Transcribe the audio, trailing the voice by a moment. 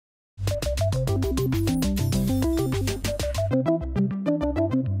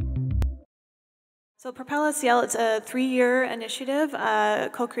So Propel SEL, it's a 3-year initiative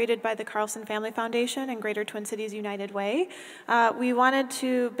co-created by the Carlson Family Foundation and Greater Twin Cities United Way. We wanted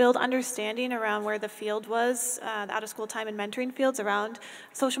to build understanding around where the field was, the out-of-school time and mentoring fields around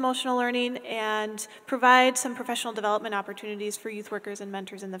social-emotional learning, and provide some professional development opportunities for youth workers and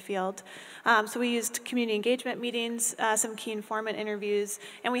mentors in the field. So we used community engagement meetings, some key informant interviews,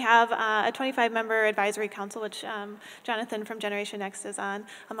 and we have a 25-member advisory council, which Jonathan from Generation Next is on,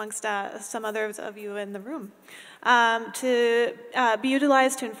 amongst some others of you in the room, to be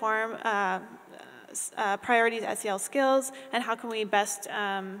utilized to inform priorities, SEL skills, and how can we best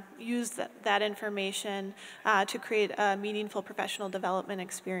use that information to create a meaningful professional development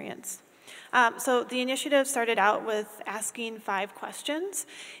experience. So the initiative started out with asking 5 questions,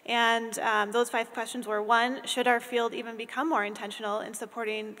 and those 5 questions were: 1, should our field even become more intentional in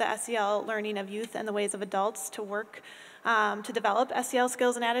supporting the SEL learning of youth and the ways of adults to work to develop SEL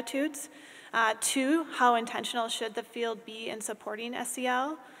skills and attitudes? 2, how intentional should the field be in supporting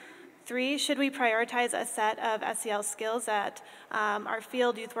SEL? 3, should we prioritize a set of SEL skills that our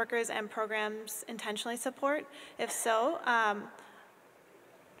field, youth workers, and programs intentionally support? If so,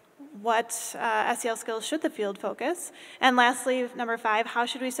 what SEL skills should the field focus? And lastly, number 5, how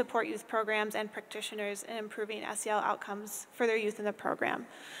should we support youth programs and practitioners in improving SEL outcomes for their youth in the program?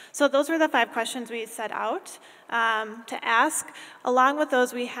 So those were the 5 questions we set out to ask. Along with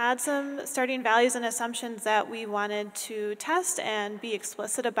those, we had some starting values and assumptions that we wanted to test and be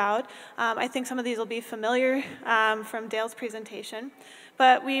explicit about. I think some of these will be familiar from Dale's presentation.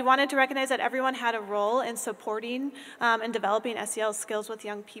 But we wanted to recognize that everyone had a role in supporting and developing SEL skills with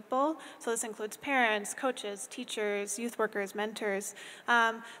young people. So this includes parents, coaches, teachers, youth workers, mentors.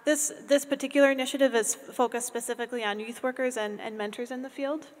 This particular initiative is focused specifically on youth workers and mentors in the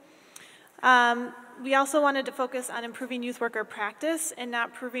field. We also wanted to focus on improving youth worker practice and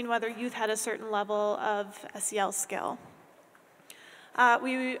not proving whether youth had a certain level of SEL skill.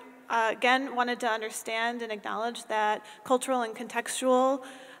 We again wanted to understand and acknowledge that cultural and contextual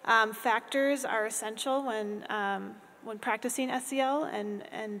factors are essential when practicing SEL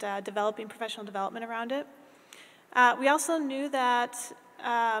and developing professional development around it. We also knew that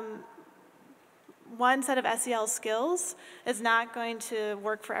one set of SEL skills is not going to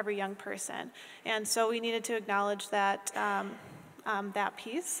work for every young person, and so we needed to acknowledge that that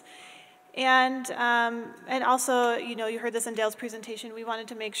piece. And also, you know, you heard this in Dale's presentation, we wanted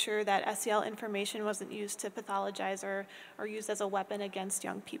to make sure that SEL information wasn't used to pathologize or used as a weapon against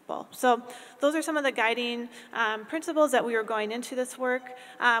young people. So those are some of the guiding principles that we were going into this work.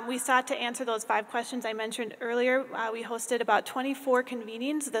 We sought to answer those 5 questions I mentioned earlier. We hosted about 24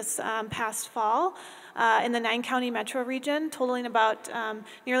 convenings this past fall in the 9-county metro region, totaling about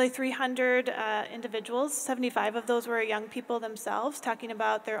nearly 300 individuals. 75 of those were young people themselves, talking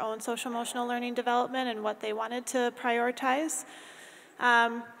about their own social-emotional learning development and what they wanted to prioritize.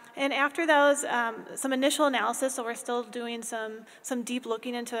 And after those, some initial analysis, so we're still doing some deep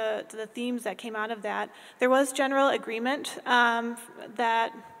looking into the themes that came out of that. There was general agreement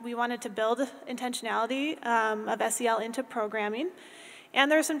that we wanted to build intentionality of SEL into programming. And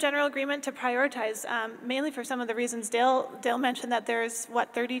there's some general agreement to prioritize, mainly for some of the reasons Dale mentioned, that there's,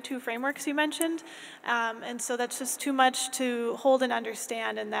 32 frameworks you mentioned? And so that's just too much to hold and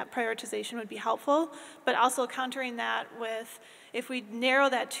understand, and that prioritization would be helpful. But also countering that with, if we narrow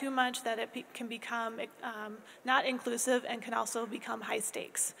that too much, that it can become not inclusive and can also become high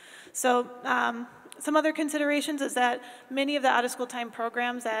stakes. So some other considerations is that many of the out-of-school time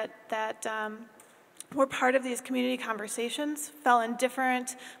programs that were part of these community conversations fell in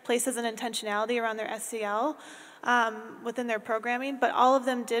different places and intentionality around their SEL within their programming, but all of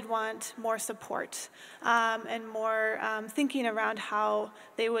them did want more support and more thinking around how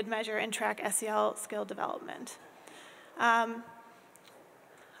they would measure and track SEL skill development. And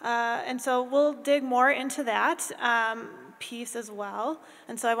so we'll dig more into that piece as well.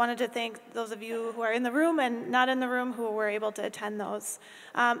 And so I wanted to thank those of you who are in the room and not in the room who were able to attend those.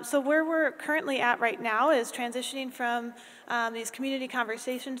 So where we're currently at right now is transitioning from these community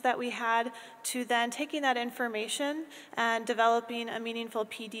conversations that we had to then taking that information and developing a meaningful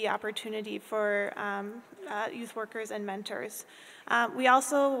PD opportunity for youth workers and mentors. We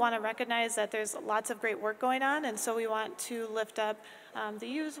also want to recognize that there's lots of great work going on, and so we want to lift up the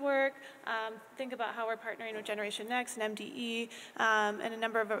U's work, think about how we're partnering with Generation Next and MDE, and a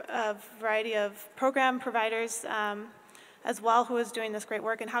number of variety of program providers as well who is doing this great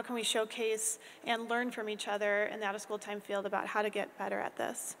work, and how can we showcase and learn from each other in the out-of-school time field about how to get better at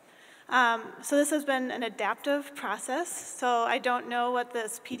this. So this has been an adaptive process, so I don't know what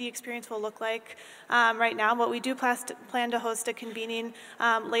this PD experience will look like right now, but we do plan to host a convening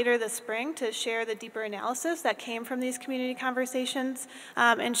later this spring to share the deeper analysis that came from these community conversations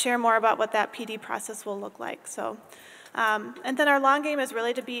and share more about what that PD process will look like. So, and then our long game is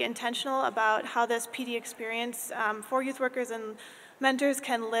really to be intentional about how this PD experience for youth workers and mentors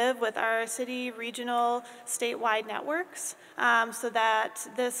can live with our city, regional, statewide networks so that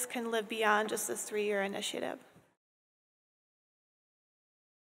this can live beyond just this 3-year initiative.